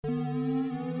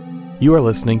You are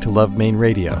listening to Love Maine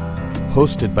Radio,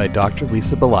 hosted by Dr.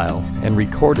 Lisa Belisle and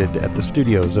recorded at the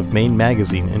studios of Maine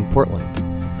Magazine in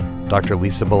Portland. Dr.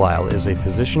 Lisa Belisle is a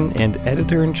physician and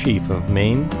editor-in-chief of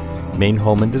Maine, Maine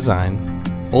Home and Design,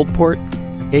 Oldport,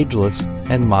 Ageless,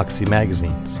 and Moxie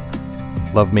magazines.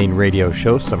 Love Maine Radio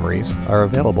show summaries are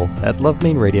available at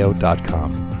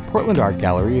lovemaineradio.com. Portland Art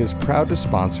Gallery is proud to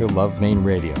sponsor Love Maine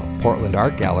Radio. Portland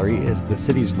Art Gallery is the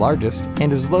city's largest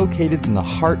and is located in the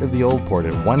heart of the Old Port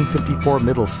at 154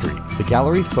 Middle Street. The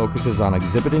gallery focuses on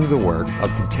exhibiting the work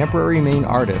of contemporary Maine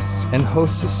artists and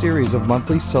hosts a series of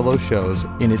monthly solo shows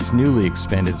in its newly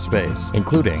expanded space,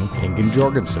 including Ingun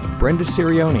Jorgensen, Brenda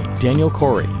Sirioni, Daniel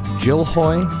Corey, Jill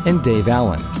Hoy, and Dave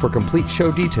Allen. For complete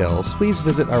show details, please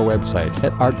visit our website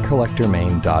at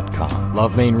artcollectormaine.com.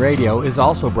 Love Maine Radio is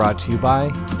also brought to you by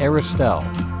Aristelle,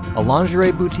 a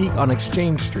lingerie boutique on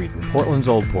Exchange Street in Portland's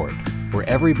Old Port, where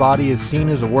every body is seen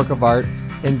as a work of art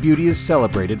and beauty is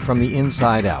celebrated from the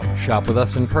inside out. Shop with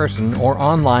us in person or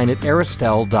online at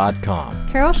aristelle.com.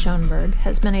 Carol Schoenberg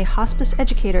has been a hospice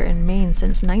educator in Maine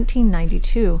since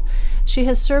 1992. She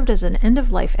has served as an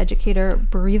end-of-life educator,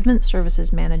 bereavement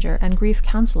services manager, and grief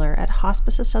counselor at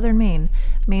Hospice of Southern Maine,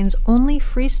 Maine's only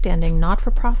freestanding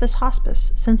not-for-profit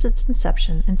hospice since its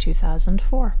inception in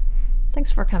 2004.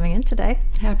 Thanks for coming in today.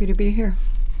 Happy to be here.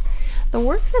 The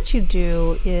work that you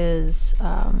do is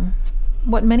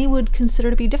what many would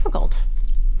consider to be difficult,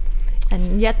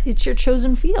 and yet it's your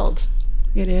chosen field.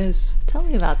 It is. Tell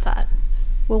me about that.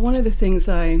 Well, one of the things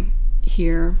I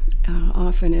hear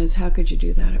often is, how could you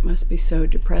do that? It must be so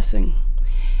depressing.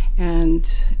 And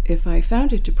if I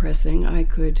found it depressing, I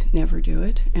could never do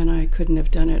it, and I couldn't have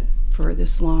done it for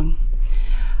this long.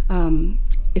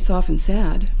 It's often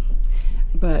sad,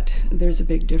 but there's a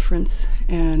big difference,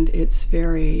 and it's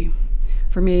very,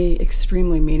 for me,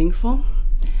 extremely meaningful.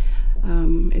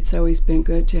 It's always been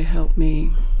good to help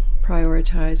me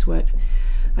prioritize what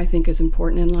I think is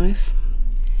important in life,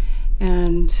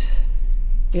 and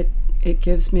it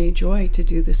gives me joy to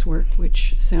do this work,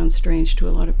 which sounds strange to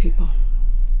a lot of people.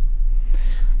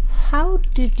 How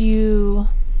did you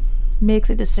make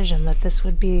the decision that this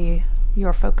would be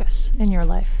your focus in your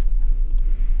life?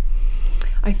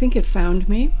 I think it found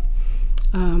me.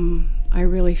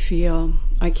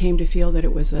 I came to feel that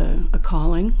it was a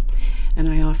calling, and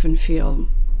I often feel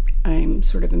I'm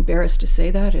sort of embarrassed to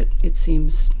say that. It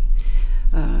seems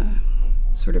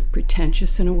sort of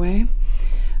pretentious in a way,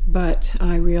 but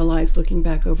I realized looking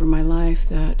back over my life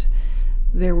that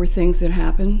there were things that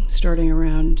happened starting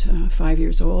around 5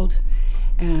 years old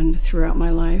and throughout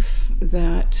my life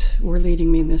that were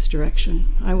leading me in this direction.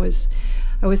 I was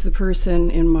the person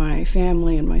in my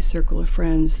family and my circle of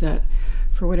friends that,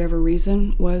 for whatever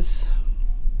reason, was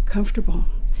comfortable.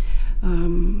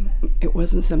 It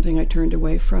wasn't something I turned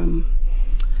away from.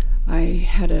 I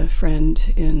had a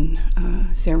friend in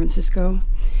San Francisco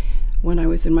when I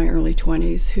was in my early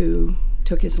 20s who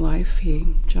took his life.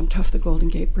 He jumped off the Golden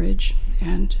Gate Bridge,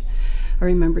 and I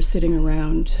remember sitting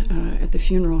around at the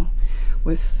funeral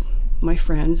with my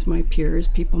friends, my peers,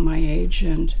 people my age,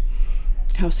 and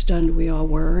how stunned we all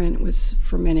were. And it was,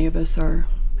 for many of us, our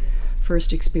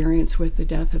first experience with the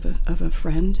death of a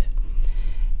friend.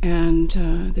 And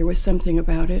there was something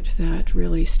about it that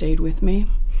really stayed with me,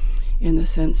 in the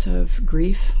sense of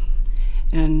grief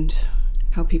and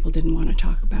how people didn't want to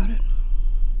talk about it.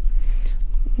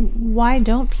 Why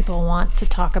don't people want to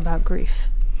talk about grief?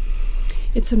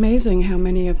 It's amazing how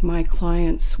many of my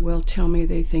clients will tell me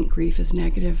they think grief is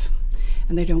negative,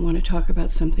 and they don't want to talk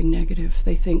about something negative.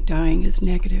 They think dying is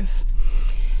negative.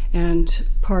 And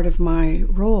part of my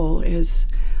role is,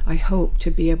 I hope, to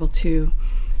be able to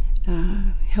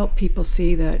help people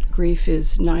see that grief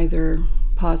is neither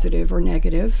positive or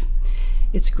negative.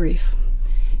 It's grief.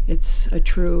 It's a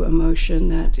true emotion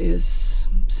that is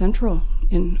central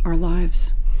in our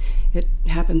lives. It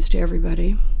happens to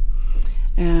everybody,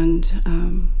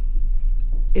 and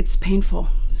it's painful.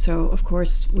 So, of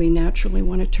course, we naturally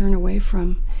want to turn away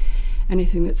from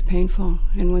anything that's painful.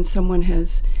 And when someone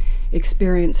has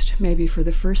experienced, maybe for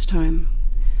the first time,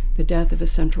 the death of a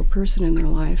central person in their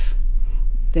life,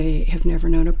 they have never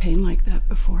known a pain like that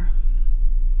before.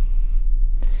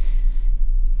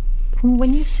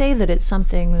 When you say that it's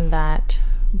something that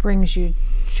brings you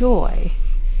joy,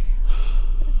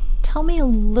 tell me a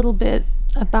little bit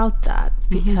about that,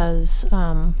 because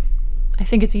I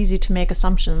think it's easy to make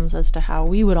assumptions as to how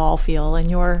we would all feel in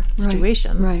your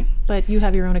situation. Right. But you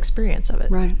have your own experience of it.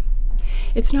 Right.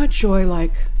 It's not joy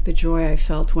like the joy I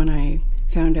felt when I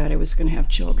found out I was going to have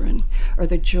children, or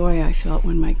the joy I felt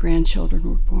when my grandchildren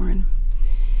were born.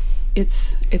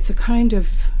 It's a kind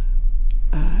of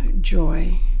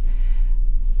joy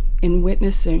in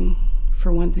witnessing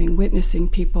for one thing, witnessing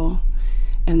people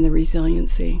and the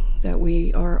resiliency that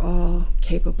we are all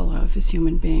capable of as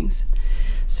human beings.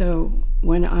 So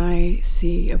when I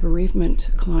see a bereavement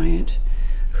client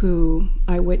who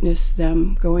I witness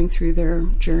them going through their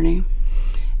journey,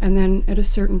 and then at a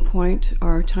certain point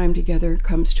our time together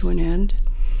comes to an end,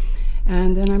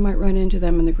 and then I might run into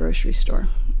them in the grocery store,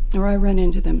 or I run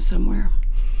into them somewhere,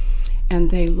 and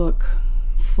they look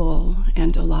full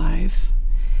and alive,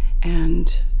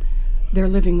 and they're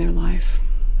living their life.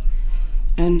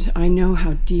 And I know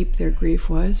how deep their grief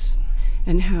was,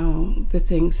 and how the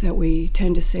things that we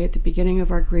tend to say at the beginning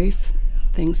of our grief,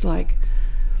 things like,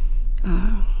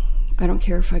 I don't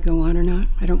care if I go on or not,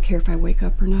 I don't care if I wake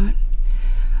up or not,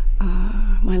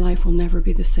 my life will never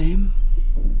be the same,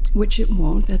 which it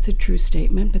won't. That's a true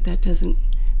statement, but that doesn't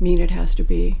mean it has to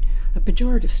be a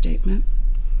pejorative statement.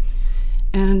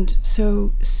 And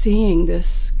so seeing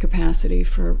this capacity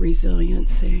for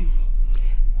resiliency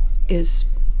it's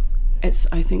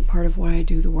I think part of why I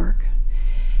do the work.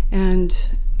 And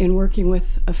in working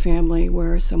with a family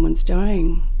where someone's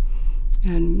dying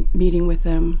and meeting with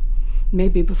them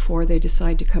maybe before they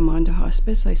decide to come on to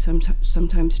hospice, I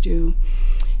sometimes do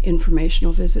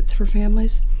informational visits for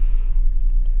families.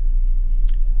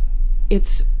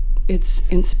 It's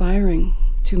inspiring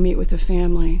to meet with a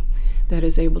family that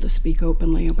is able to speak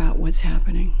openly about what's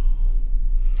happening.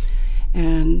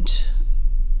 And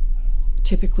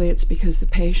typically it's because the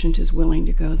patient is willing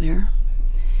to go there.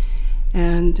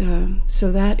 And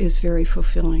so that is very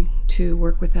fulfilling, to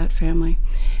work with that family.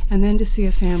 And then to see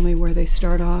a family where they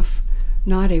start off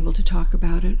not able to talk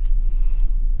about it,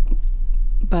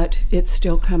 but it's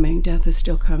still coming, death is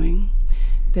still coming.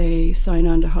 They sign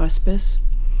on to hospice,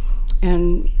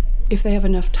 and if they have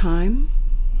enough time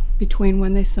between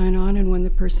when they sign on and when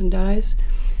the person dies,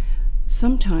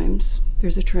 sometimes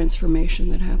there's a transformation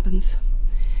that happens.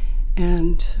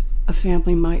 And a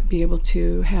family might be able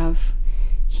to have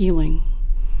healing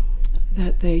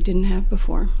that they didn't have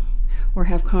before, or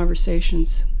have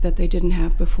conversations that they didn't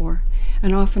have before.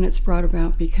 And often it's brought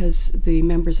about because the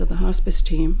members of the hospice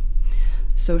team,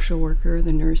 social worker,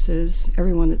 the nurses,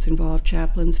 everyone that's involved,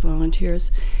 chaplains,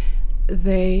 volunteers,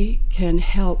 they can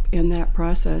help in that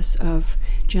process of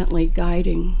gently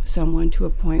guiding someone to a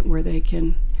point where they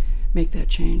can make that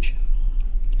change.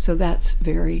 So that's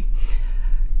very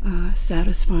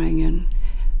satisfying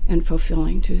and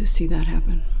fulfilling to see that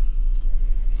happen.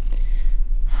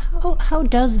 How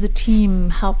does the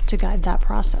team help to guide that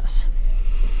process?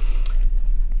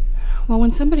 Well,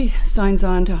 when somebody signs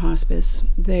on to hospice,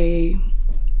 they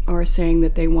are saying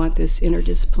that they want this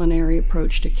interdisciplinary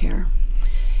approach to care.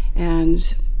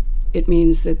 And it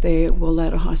means that they will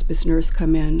let a hospice nurse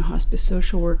come in, hospice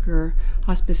social worker,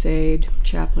 hospice aide,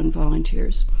 chaplain,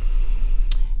 volunteers.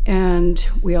 And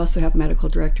we also have medical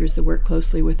directors that work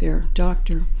closely with their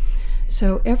doctor.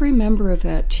 So every member of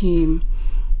that team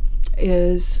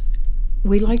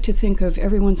we like to think of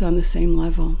everyone's on the same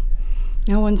level.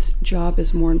 No one's job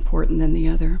is more important than the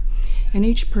other. And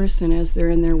each person, as they're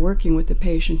in there working with the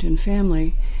patient and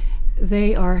family,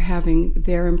 they are having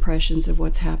their impressions of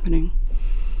what's happening.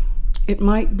 It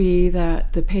might be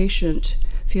that the patient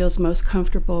feels most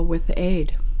comfortable with the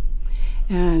aide,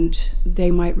 and they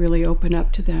might really open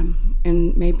up to them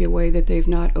in maybe a way that they've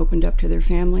not opened up to their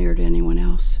family or to anyone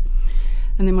else.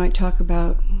 And they might talk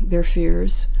about their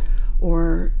fears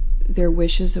or their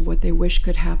wishes of what they wish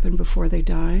could happen before they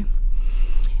die.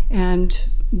 And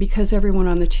because everyone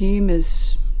on the team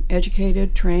is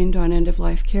educated, trained on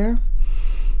end-of-life care,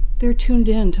 they're tuned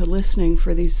in to listening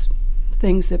for these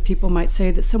things that people might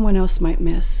say that someone else might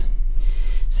miss.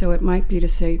 So it might be to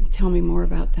say, tell me more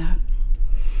about that.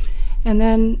 And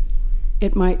then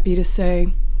it might be to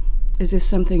say, is this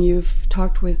something you've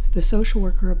talked with the social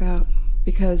worker about?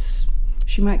 Because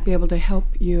she might be able to help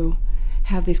you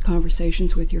have these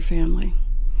conversations with your family.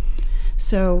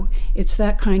 So it's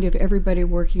that kind of everybody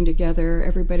working together,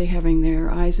 everybody having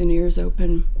their eyes and ears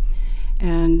open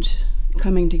and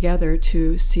coming together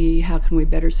to see how can we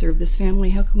better serve this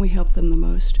family, how can we help them the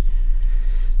most.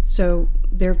 So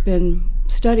there have been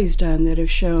studies done that have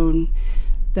shown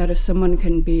that if someone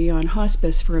can be on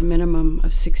hospice for a minimum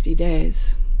of 60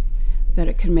 days, that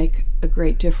it can make a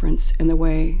great difference in the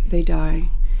way they die,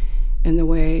 in the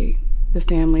way the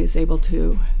family is able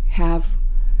to have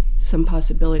some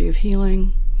possibility of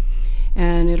healing,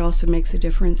 and it also makes a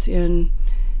difference in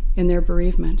their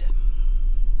bereavement.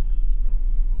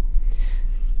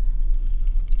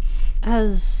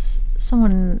 As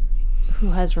someone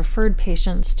who has referred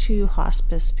patients to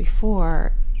hospice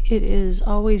before, it is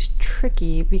always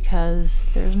tricky because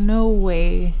there's no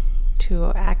way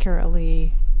to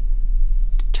accurately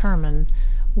determine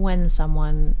when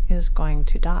someone is going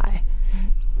to die.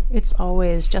 Right. It's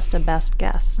always just a best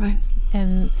guess. Right.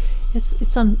 And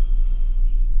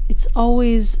it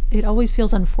always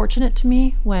feels unfortunate to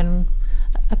me when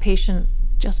a patient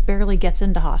just barely gets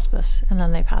into hospice and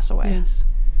then they pass away. Yes.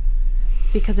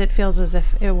 Because it feels as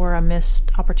if it were a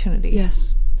missed opportunity.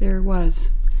 Yes, there was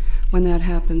when that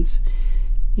happens.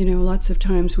 You know, lots of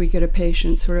times we get a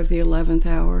patient sort of the 11th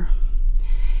hour,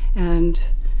 and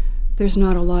there's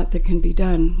not a lot that can be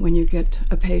done when you get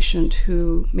a patient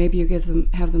who maybe you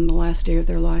have them the last day of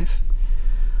their life.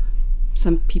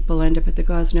 Some people end up at the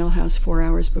Gosnell House 4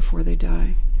 hours before they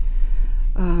die.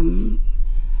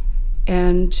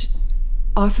 And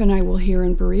often I will hear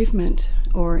in bereavement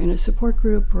or in a support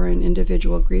group or in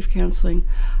individual grief counseling,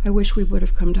 I wish we would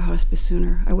have come to hospice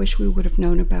sooner. I wish we would have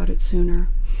known about it sooner.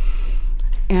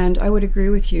 And I would agree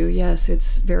with you. Yes,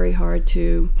 it's very hard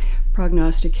to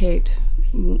prognosticate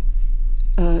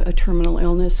a terminal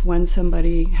illness,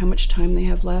 how much time they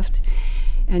have left.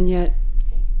 And yet,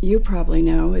 you probably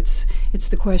know, it's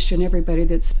the question everybody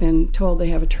that's been told they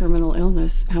have a terminal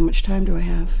illness, how much time do I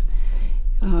have?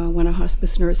 When a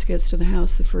hospice nurse gets to the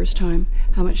house the first time,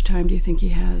 how much time do you think he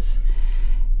has?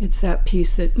 It's that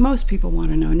piece that most people want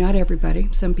to know. Not everybody.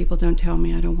 Some people don't tell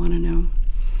me. I don't want to know.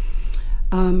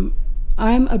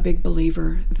 I'm a big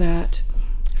believer that,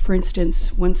 for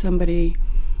instance, when somebody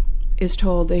is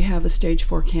told they have a stage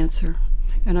 4 cancer,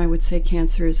 and I would say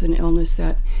cancer is an illness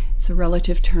that, it's a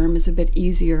relative term, is a bit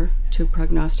easier to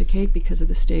prognosticate because of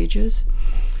the stages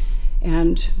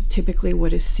and typically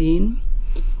what is seen.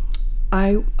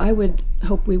 I would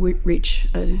hope we would reach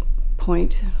a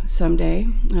point someday,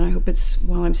 and I hope it's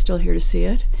while I'm still here to see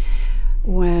it,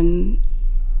 when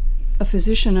a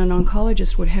physician, an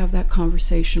oncologist would have that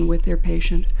conversation with their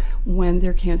patient when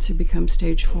their cancer becomes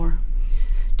stage 4,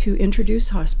 to introduce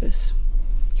hospice.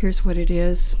 Here's what it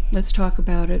is. Let's talk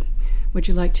about it. Would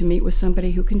you like to meet with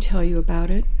somebody who can tell you about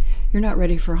it? You're not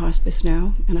ready for hospice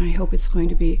now, and I hope it's going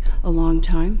to be a long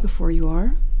time before you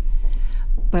are.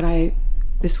 But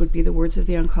this would be the words of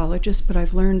the oncologist, but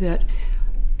I've learned that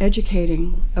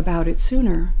educating about it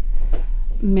sooner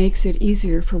makes it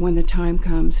easier for when the time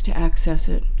comes to access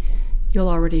it. You'll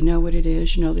already know what it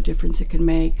is, you know the difference it can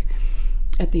make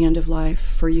at the end of life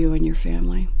for you and your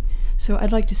family. So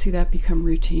I'd like to see that become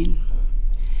routine.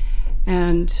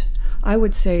 And I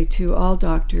would say to all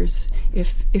doctors,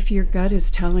 if your gut is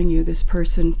telling you this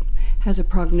person has a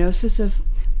prognosis of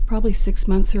probably 6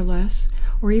 months or less,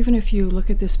 or even if you look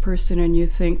at this person and you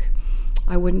think,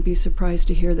 I wouldn't be surprised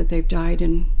to hear that they've died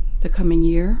in the coming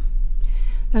year,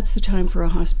 that's the time for a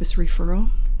hospice referral.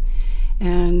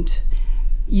 And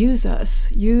use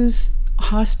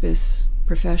hospice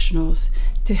professionals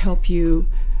to help you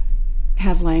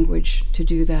have language to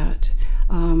do that,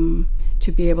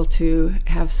 to be able to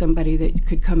have somebody that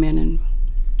could come in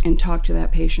and talk to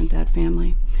that patient, that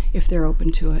family, if they're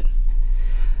open to it.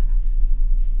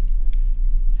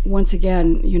 Once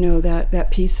again, you know, that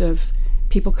piece of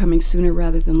people coming sooner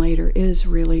rather than later is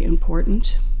really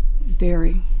important.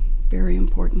 Very, very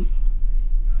important.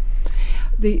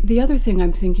 The other thing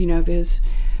I'm thinking of is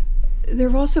there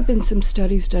have also been some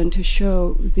studies done to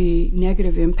show the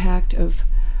negative impact of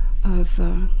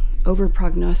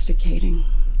over-prognosticating,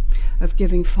 of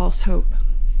giving false hope.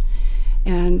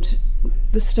 And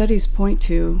the studies point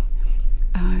to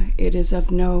it is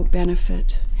of no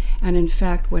benefit. And in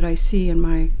fact, what I see in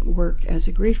my work as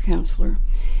a grief counselor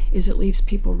is it leaves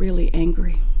people really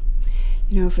angry.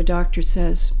 You know, if a doctor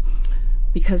says,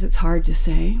 because it's hard to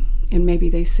say, and maybe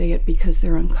they say it because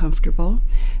they're uncomfortable,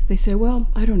 they say, well,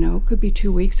 I don't know, it could be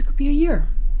 2 weeks, it could be a year.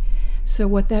 So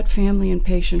what that family and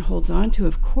patient holds on to,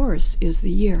 of course, is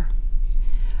the year.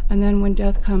 And then when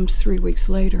death comes 3 weeks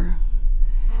later,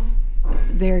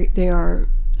 they are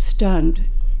stunned,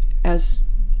 as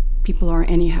people are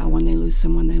anyhow when they lose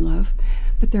someone they love,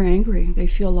 but they're angry, they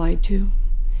feel lied to.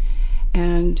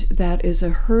 And that is a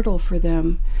hurdle for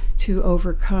them to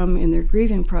overcome in their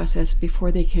grieving process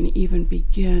before they can even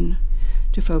begin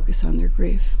to focus on their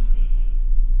grief.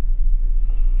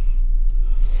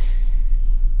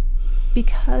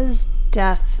 Because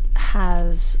death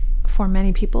has, for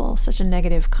many people, such a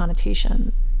negative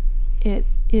connotation, it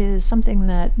is something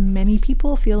that many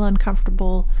people feel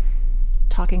uncomfortable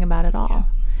talking about at all. Yeah.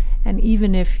 And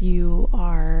even if you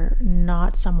are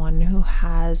not someone who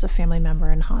has a family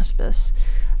member in hospice,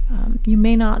 you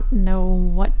may not know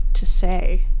what to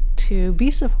say to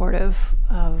be supportive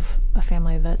of a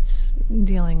family that's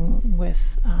dealing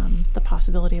with the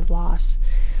possibility of loss.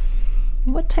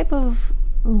 What type of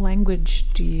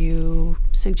language do you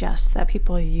suggest that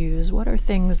people use? What are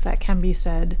things that can be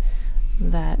said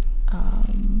that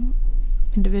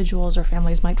individuals or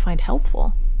families might find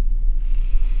helpful?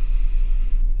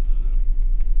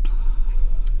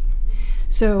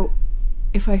 So,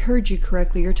 if I heard you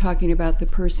correctly, you're talking about the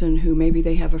person who maybe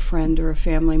they have a friend or a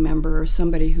family member or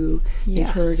somebody who they've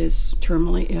heard is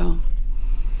terminally ill.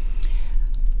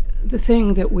 The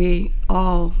thing that we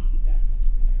all,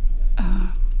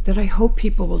 that I hope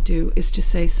people will do is to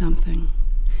say something,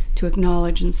 to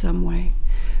acknowledge in some way.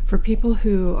 For people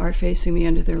who are facing the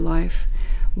end of their life,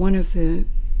 one of the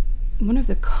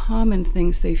common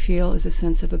things they feel is a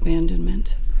sense of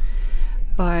abandonment,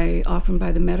 often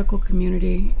by the medical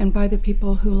community and by the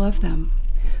people who love them,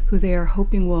 who they are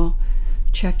hoping will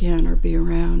check in or be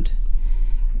around.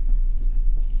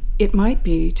 It might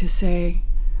be to say,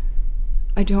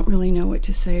 I don't really know what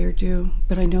to say or do,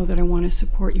 but I know that I want to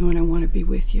support you and I want to be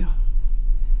with you.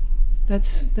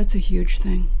 That's a huge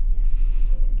thing.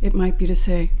 It might be to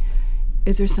say,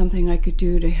 is there something I could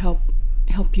do to help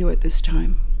you at this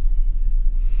time?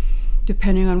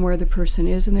 Depending on where the person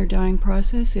is in their dying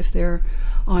process, if they're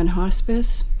on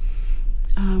hospice,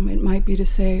 it might be to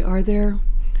say,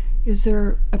 is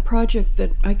there a project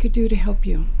that I could do to help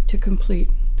you to complete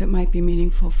that might be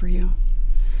meaningful for you?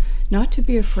 Not to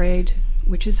be afraid,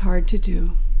 which is hard to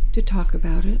do, to talk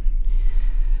about it.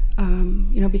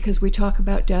 Because we talk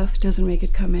about death doesn't make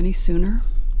it come any sooner.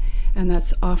 And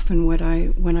that's often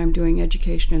when I'm doing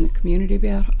education in the community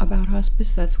about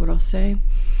hospice, that's what I'll say.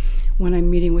 When I'm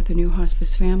meeting with a new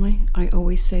hospice family, I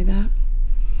always say that.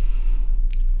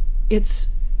 It's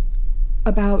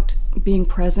about being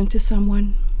present to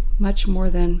someone, much more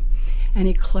than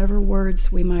any clever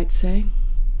words we might say.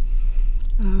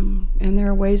 And there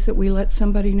are ways that we let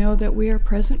somebody know that we are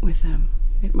present with them.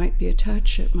 It might be a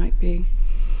touch, it might be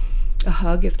a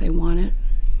hug if they want it.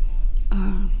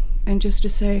 And just to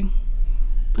say,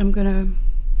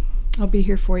 I'll be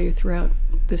here for you throughout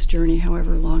this journey,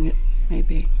 however long it may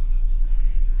be.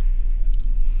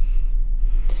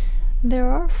 There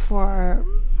are, for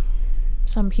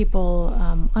some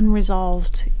people,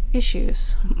 unresolved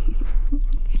issues.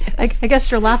 Yes. I guess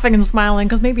you're laughing and smiling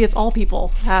because maybe it's all people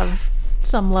have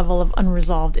some level of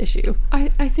unresolved issue. I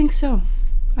think so.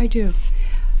 I do.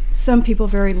 Some people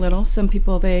very little. Some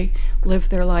people, they live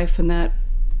their life in that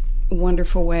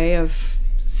wonderful way of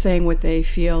saying what they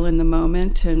feel in the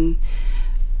moment and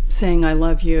saying I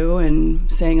love you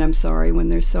and saying I'm sorry when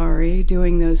they're sorry,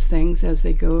 doing those things as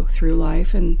they go through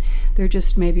life. And they're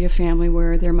just maybe a family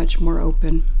where they're much more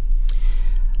open.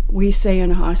 We say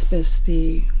in hospice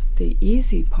the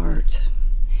easy part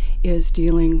is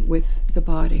dealing with the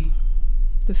body,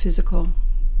 the physical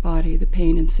body, the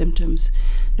pain and symptoms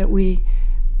that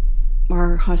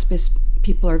our hospice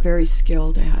people are very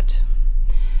skilled at.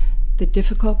 The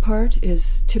difficult part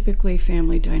is typically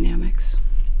family dynamics.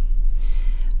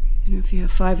 If you have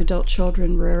 5 adult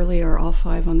children, rarely are all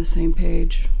 5 on the same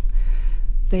page.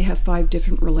 They have 5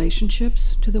 different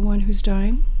relationships to the one who's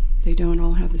dying. They don't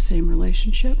all have the same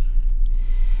relationship.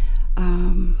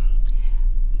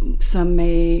 Some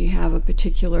may have a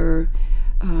particular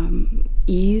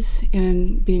ease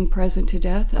in being present to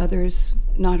death, others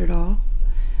not at all.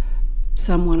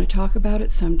 Some want to talk about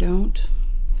it, some don't.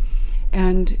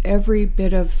 And every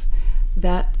bit of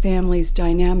that family's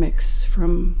dynamics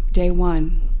from day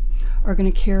one are going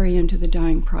to carry into the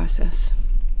dying process.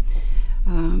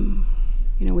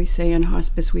 We say in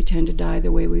hospice we tend to die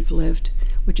the way we've lived,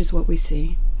 which is what we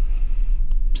see.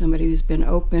 Somebody who's been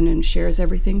open and shares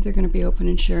everything, they're going to be open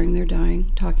and sharing their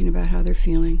dying, talking about how they're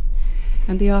feeling.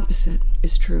 And the opposite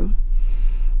is true.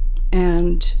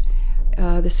 And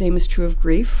the same is true of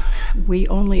grief. We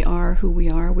only are who we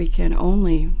are. We can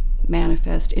only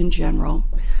manifest in general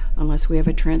unless we have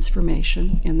a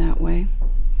transformation in that way.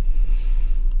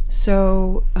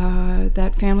 So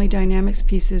that family dynamics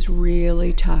piece is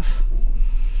really tough.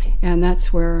 And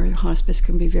that's where hospice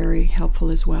can be very helpful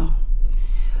as well.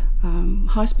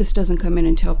 Hospice doesn't come in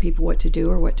and tell people what to do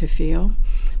or what to feel.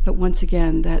 But once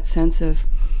again, that sense of,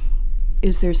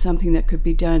 is there something that could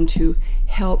be done to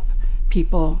help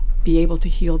people be able to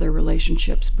heal their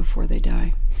relationships before they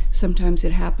die? Sometimes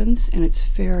it happens, and it's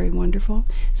very wonderful.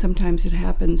 Sometimes it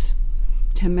happens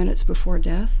 10 minutes before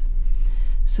death.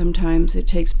 Sometimes it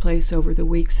takes place over the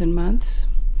weeks and months.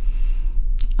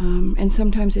 And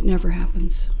sometimes it never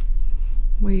happens.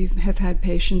 We have had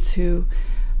patients who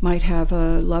might have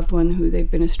a loved one who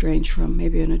they've been estranged from,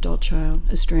 maybe an adult child,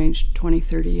 estranged 20,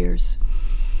 30 years.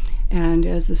 And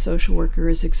as the social worker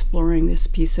is exploring this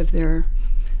piece of their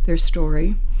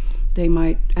story, they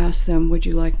might ask them, would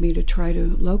you like me to try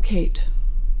to locate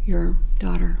your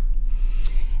daughter?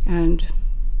 And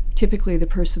typically the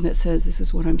person that says, this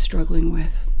is what I'm struggling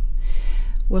with,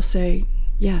 will say,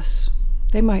 yes,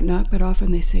 They might not, but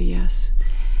often they say yes.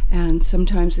 And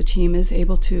sometimes the team is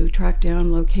able to track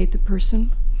down, locate the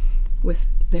person with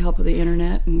the help of the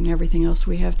internet and everything else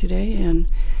we have today. And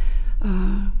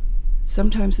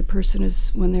sometimes the person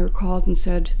is, when they were called and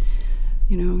said,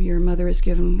 your mother has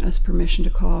given us permission to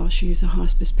call. She's a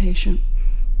hospice patient.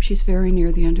 She's very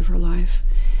near the end of her life,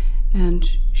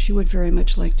 and she would very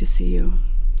much like to see you.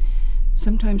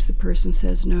 Sometimes the person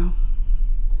says no.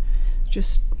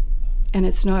 And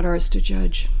it's not ours to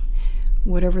judge.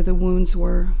 Whatever the wounds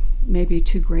were may be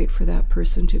too great for that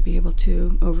person to be able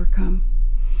to overcome.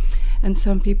 And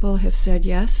some people have said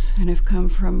yes and have come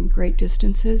from great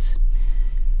distances,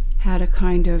 had a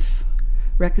kind of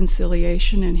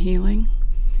reconciliation and healing,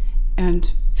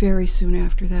 and very soon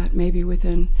after that, maybe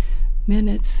within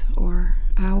minutes or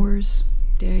hours,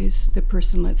 days, the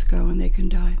person lets go and they can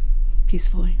die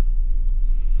peacefully.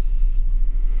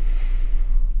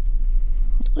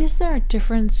 Is there a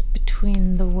difference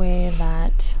between the way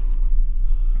that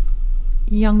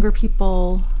younger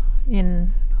people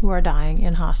who are dying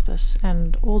in hospice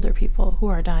and older people who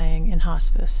are dying in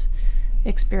hospice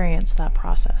experience that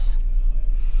process?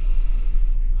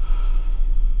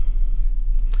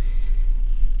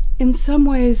 In some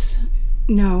ways,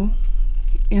 no,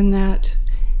 in that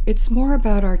it's more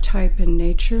about our type and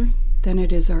nature than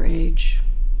it is our age.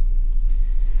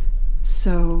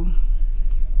 So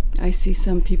I see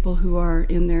some people who are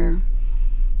in their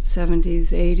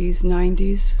 70s, 80s,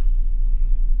 90s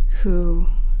who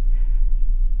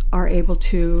are able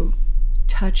to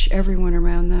touch everyone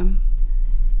around them,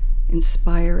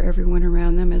 inspire everyone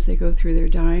around them as they go through their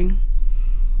dying.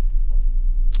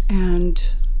 And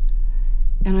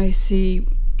I see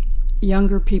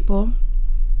younger people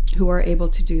who are able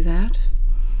to do that,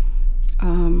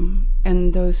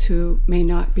 and those who may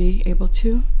not be able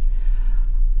to.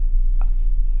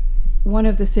 One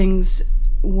of the things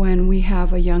when we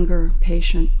have a younger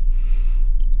patient,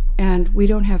 and we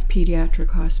don't have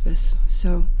pediatric hospice,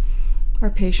 so our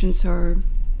patients are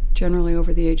generally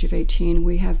over the age of 18.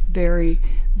 We have very,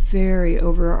 very,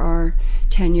 over our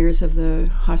 10 years of the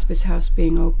hospice house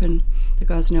being open, the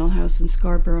Gosnell House in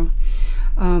Scarborough,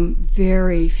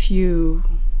 very few,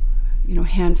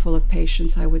 handful of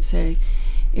patients, I would say,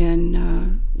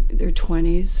 in their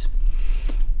 20s.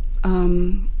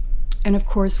 And of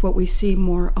course, what we see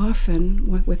more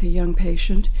often with a young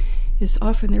patient is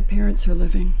often their parents are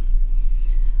living.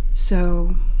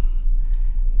 So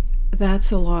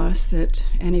that's a loss that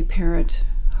any parent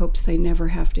hopes they never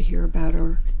have to hear about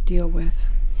or deal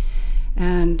with.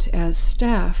 And as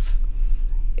staff,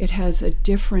 it has a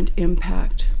different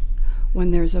impact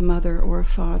when there's a mother or a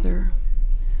father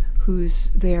who's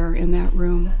there in that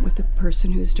room with the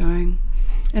person who's dying.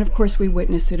 And of course, we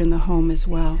witness it in the home as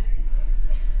well.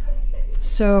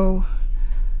 So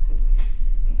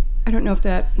I don't know if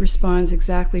that responds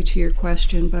exactly to your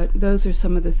question, but those are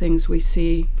some of the things we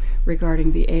see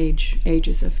regarding the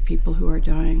ages of people who are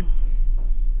dying.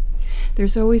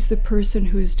 There's always the person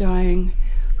who's dying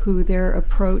who their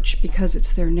approach, because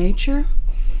it's their nature,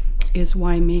 is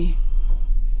why me?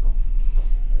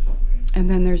 And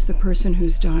then there's the person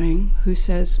who's dying who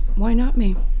says, why not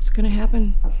me? It's going to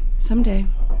happen someday.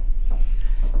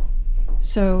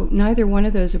 So neither one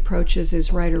of those approaches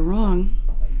is right or wrong,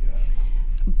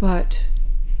 but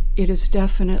it is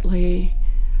definitely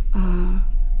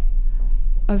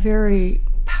a very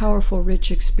powerful,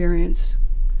 rich experience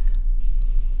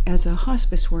as a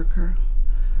hospice worker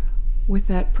with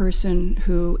that person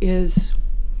who is,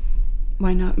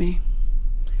 why not me?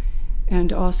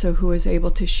 And also who is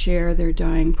able to share their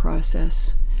dying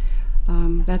process.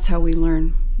 That's how we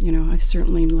learn. I've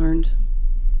certainly learned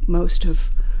most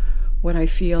of what I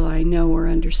feel I know or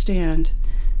understand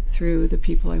through the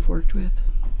people I've worked with.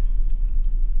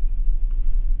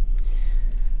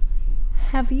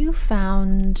 Have you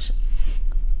found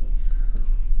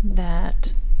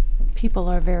that people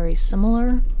are very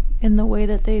similar in the way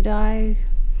that they die,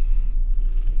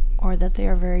 or that they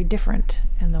are very different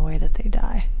in the way that they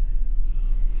die?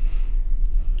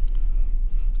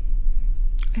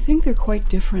 I think they're quite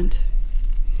different.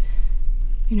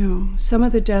 Some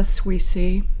of the deaths we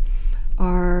see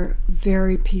are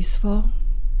very peaceful,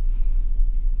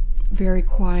 very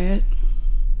quiet.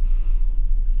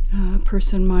 A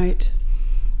person might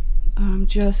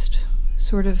just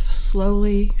sort of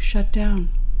slowly shut down.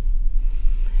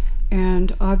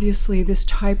 And obviously this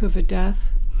type of a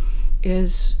death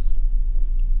is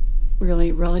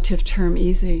really, relative term,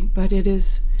 easy, but it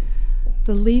is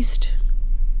the least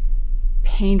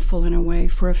painful in a way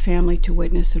for a family to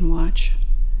witness and watch.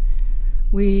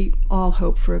 We all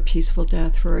hope for a peaceful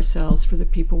death for ourselves, for the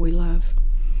people we love.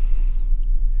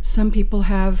 some people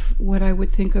have what I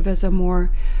would think of as a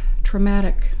more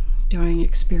traumatic dying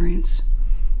experience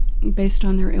based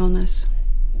on their illness.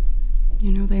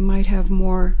 They might have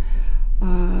more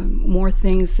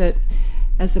things that,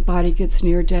 as the body gets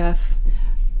near death,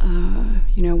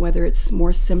 whether it's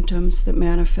more symptoms that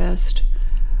manifest,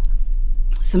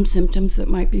 some symptoms that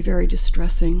might be very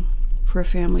distressing for a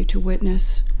family to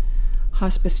witness.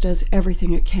 Hospice does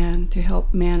everything it can to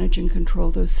help manage and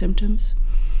control those symptoms.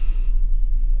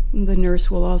 The nurse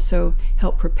will also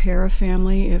help prepare a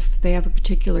family if they have a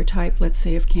particular type, let's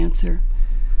say of cancer,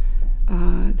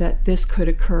 that this could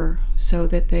occur so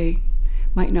that they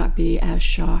might not be as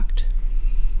shocked.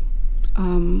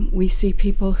 We see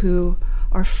people who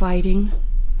are fighting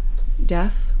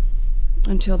death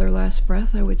until their last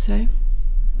breath, I would say,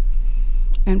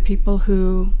 and people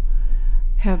who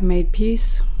have made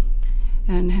peace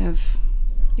and have,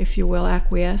 if you will,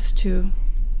 acquiesced to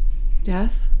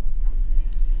death.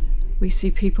 We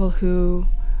see people who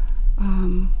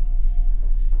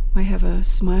might have a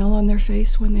smile on their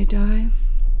face when they die,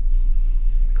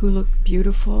 who look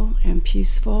beautiful and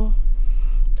peaceful.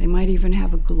 They might even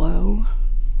have a glow.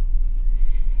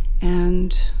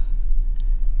 And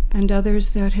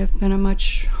others that have been a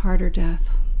much harder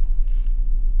death.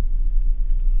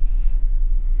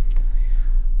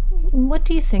 What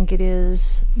do you think it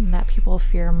is that people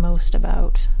fear most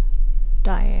about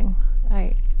dying?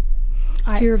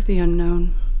 Fear of the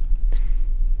unknown.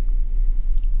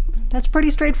 That's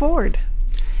pretty straightforward.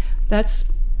 That's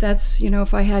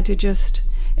if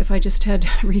I just had to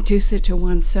reduce it to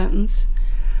one sentence.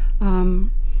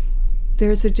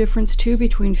 There's a difference too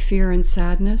between fear and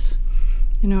sadness.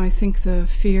 I think the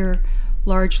fear,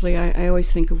 largely, I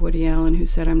always think of Woody Allen, who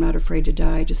said, "I'm not afraid to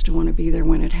die, I just don't want to be there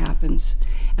when it happens."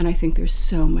 And I think there's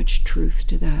so much truth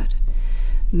to that.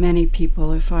 Many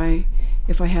people, if I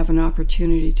have an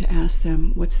opportunity to ask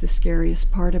them, what's the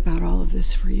scariest part about all of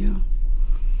this for you?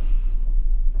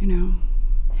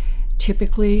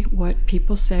 Typically what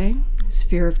people say is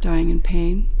fear of dying in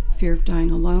pain, fear of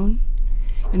dying alone,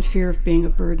 and fear of being a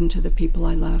burden to the people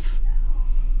I love.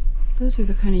 Those are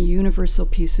the kind of universal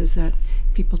pieces that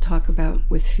people talk about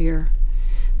with fear.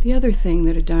 The other thing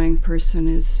that a dying person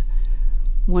is,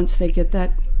 once they get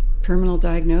that terminal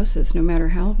diagnosis, no matter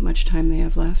how much time they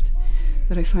have left,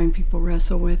 that I find people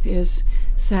wrestle with, is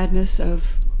sadness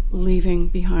of leaving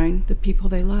behind the people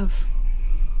they love.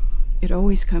 It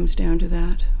always comes down to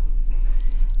that.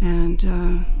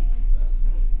 And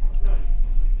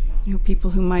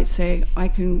people who might say, I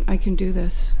can do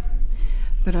this,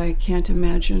 but I can't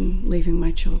imagine leaving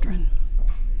my children.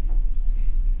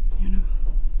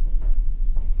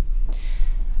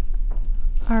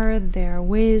 Are there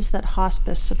ways that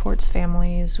hospice supports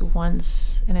families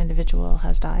once an individual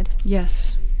has died?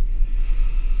 Yes.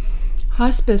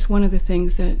 Hospice, one of the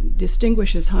things that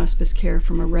distinguishes hospice care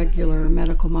from a regular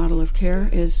medical model of care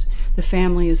is the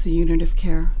family is the unit of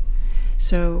care.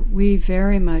 So we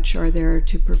very much are there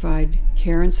to provide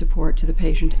care and support to the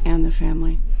patient and the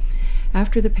family.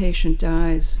 After the patient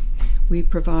dies, we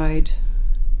provide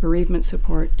bereavement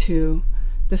support to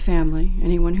the family,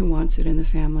 anyone who wants it in the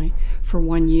family, for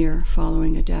 1 year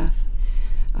following a death.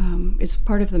 It's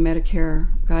part of the Medicare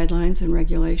guidelines and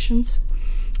regulations.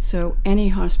 So any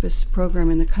hospice program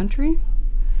in the country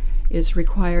is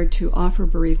required to offer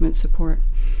bereavement support.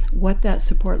 What that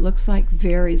support looks like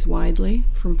varies widely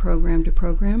from program to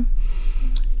program.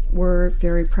 We're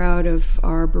very proud of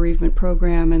our bereavement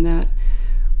program and that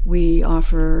we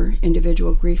offer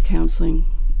individual grief counseling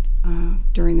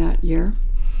during that year.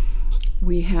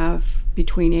 We have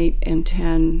between 8 and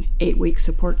 10 8-week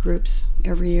support groups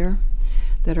every year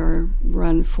that are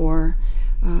run for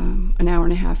an hour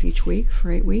and a half each week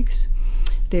for 8 weeks.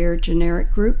 They're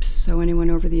generic groups, so anyone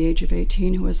over the age of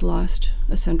 18 who has lost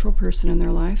a central person in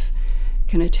their life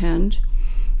can attend.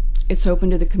 It's open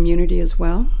to the community as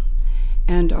well,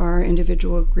 and our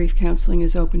individual grief counseling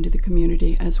is open to the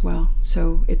community as well,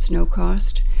 so it's no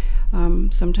cost.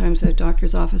 Sometimes a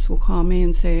doctor's office will call me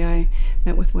and say, I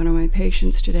met with one of my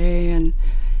patients today and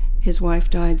his wife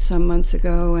died some months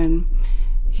ago and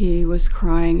he was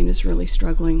crying and is really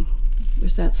struggling.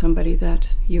 Is that somebody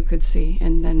that you could see?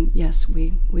 And then, yes,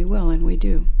 we will, and we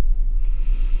do.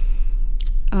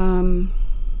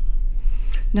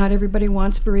 Not everybody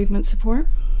wants bereavement support.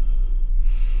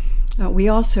 We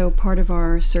also, part of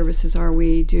our services are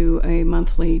we do a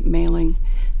monthly mailing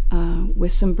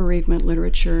with some bereavement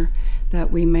literature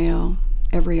that we mail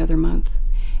every other month.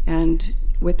 And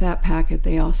with that packet,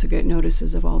 they also get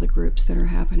notices of all the groups that are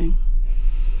happening.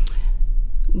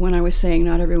 When I was saying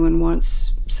not everyone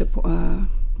wants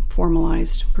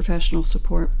formalized professional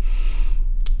support,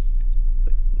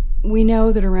 we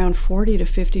know that around 40 to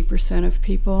 50% of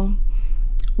people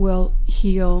will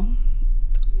heal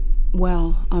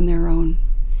well on their own.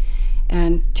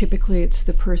 And typically it's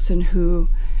the person who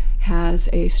has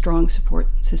a strong support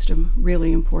system,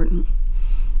 really important.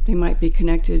 They might be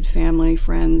connected, family,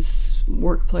 friends,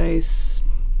 workplace,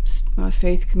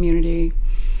 faith community,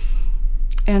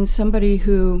 and somebody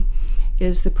who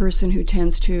is the person who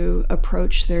tends to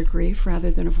approach their grief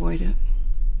rather than avoid it.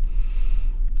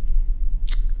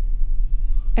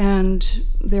 And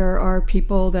there are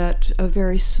people that a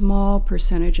very small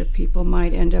percentage of people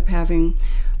might end up having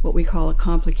what we call a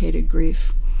complicated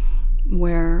grief,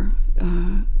 where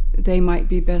they might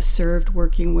be best served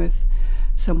working with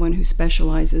someone who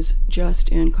specializes just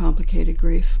in complicated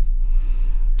grief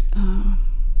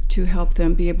to help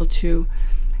them be able to,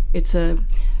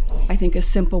 I think a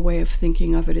simple way of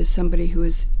thinking of it is somebody who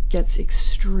gets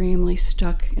extremely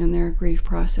stuck in their grief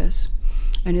process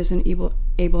and isn't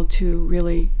able to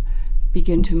really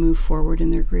begin to move forward in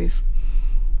their grief.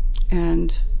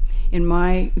 And in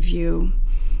my view,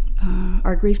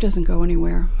 our grief doesn't go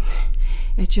anywhere.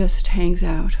 It just hangs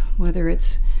out, whether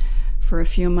it's for a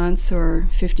few months or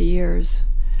 50 years,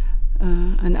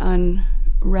 an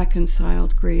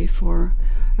unreconciled grief or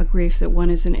a grief that one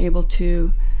isn't able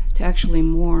to actually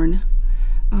mourn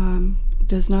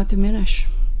does not diminish.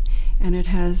 And it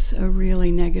has a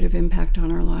really negative impact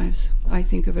on our lives. I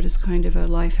think of it as kind of a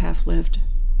life half lived.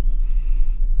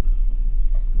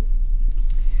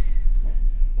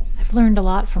 I've learned a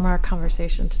lot from our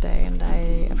conversation today, and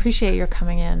I appreciate your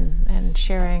coming in and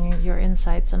sharing your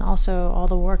insights and also all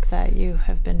the work that you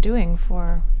have been doing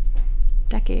for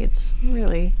decades,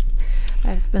 really.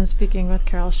 I've been speaking with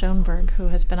Carol Schoenberg, who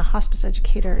has been a hospice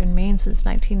educator in Maine since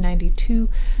 1992.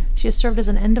 She has served as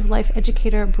an end-of-life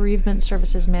educator, bereavement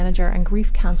services manager, and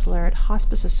grief counselor at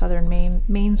Hospice of Southern Maine,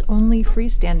 Maine's only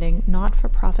freestanding,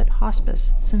 not-for-profit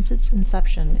hospice since its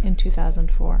inception in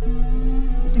 2004.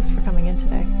 Thanks for coming in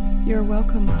today. You're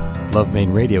welcome. Love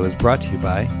Maine Radio is brought to you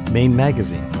by Maine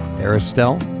Magazine,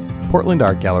 Aristelle, Portland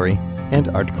Art Gallery, and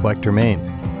Art Collector Maine.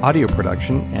 Audio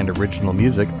production and original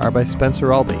music are by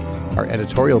Spencer Albee. Our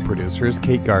editorial producer is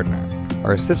Kate Gardner.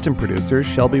 Our assistant producer is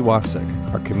Shelby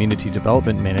Wasik. Our community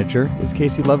development manager is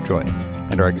Casey Lovejoy.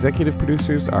 And our executive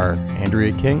producers are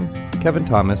Andrea King, Kevin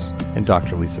Thomas, and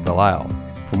Dr. Lisa Belisle.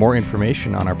 For more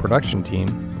information on our production team,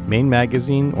 Maine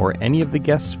Magazine, or any of the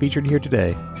guests featured here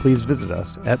today, please visit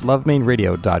us at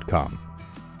lovemaineradio.com.